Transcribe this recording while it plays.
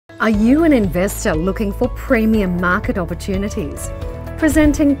Are you an investor looking for premium market opportunities?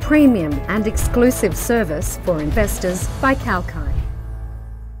 Presenting premium and exclusive service for investors by Kalkine.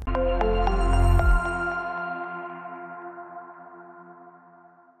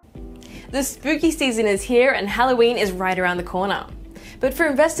 The spooky season is here and Halloween is right around the corner. But for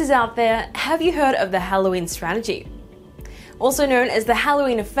investors out there, have you heard of the Halloween strategy? Also known as the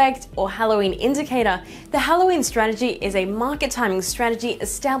Halloween effect or Halloween indicator, the Halloween strategy is a market timing strategy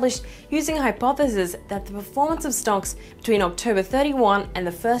established using a hypothesis that the performance of stocks between October 31 and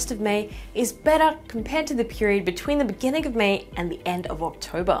the 1st of May is better compared to the period between the beginning of May and the end of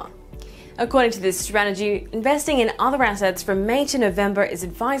October. According to this strategy, investing in other assets from May to November is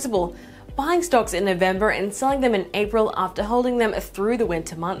advisable, buying stocks in November and selling them in April after holding them through the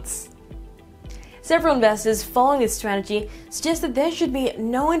winter months. Several investors following this strategy suggest that there should be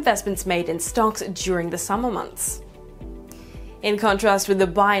no investments made in stocks during the summer months. In contrast with the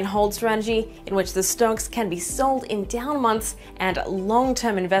buy and hold strategy, in which the stocks can be sold in down months and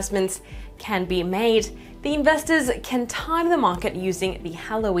long-term investments can be made, the investors can time the market using the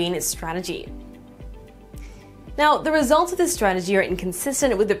Halloween strategy. Now, the results of this strategy are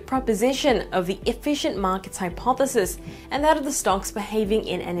inconsistent with the proposition of the efficient markets hypothesis and that of the stocks behaving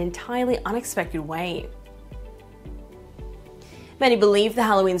in an entirely unexpected way. Many believe the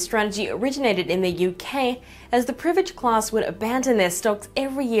Halloween strategy originated in the UK, as the privileged class would abandon their stocks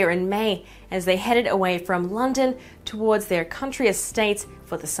every year in May as they headed away from London towards their country estates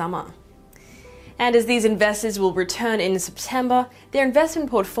for the summer. And as these investors will return in September, their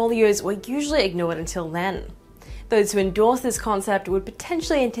investment portfolios were usually ignored until then. Those who endorse this concept would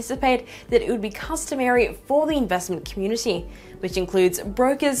potentially anticipate that it would be customary for the investment community, which includes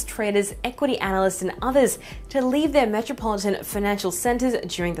brokers, traders, equity analysts, and others, to leave their metropolitan financial centers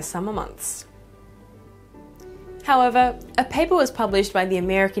during the summer months. However, a paper was published by the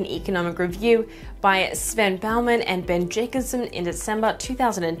American Economic Review by Sven Baumann and Ben Jacobson in December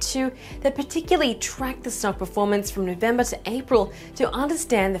 2002 that particularly tracked the stock performance from November to April to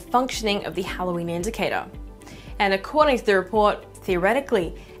understand the functioning of the Halloween indicator. And according to the report,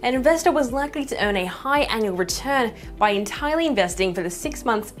 theoretically, an investor was likely to earn a high annual return by entirely investing for the 6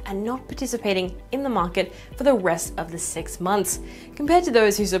 months and not participating in the market for the rest of the 6 months, compared to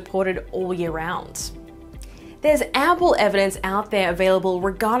those who supported all year round. There's ample evidence out there available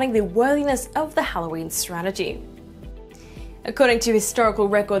regarding the worthiness of the Halloween strategy. According to historical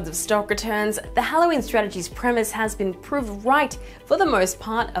records of stock returns, the Halloween strategy's premise has been proved right for the most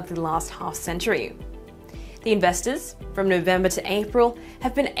part of the last half century. The investors, from November to April,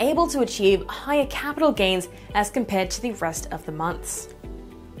 have been able to achieve higher capital gains as compared to the rest of the months.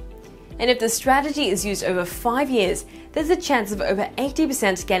 And if the strategy is used over 5 years, there's a chance of over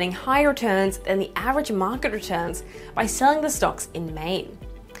 80% getting higher returns than the average market returns by selling the stocks in May.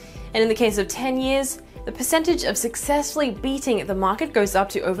 And in the case of 10 years, the percentage of successfully beating the market goes up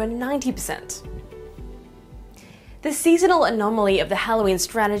to over 90%. The seasonal anomaly of the Halloween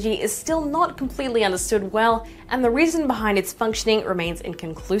strategy is still not completely understood well, and the reason behind its functioning remains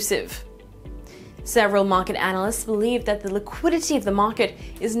inconclusive. Several market analysts believe that the liquidity of the market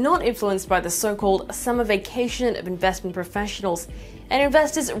is not influenced by the so-called summer vacation of investment professionals, and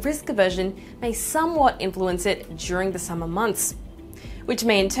investors' risk aversion may somewhat influence it during the summer months, which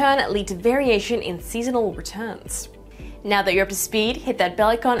may in turn lead to variation in seasonal returns. Now that you're up to speed, hit that bell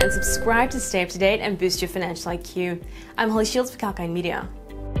icon and subscribe to stay up to date and boost your financial IQ. I'm Holly Shields for Kalkine Media.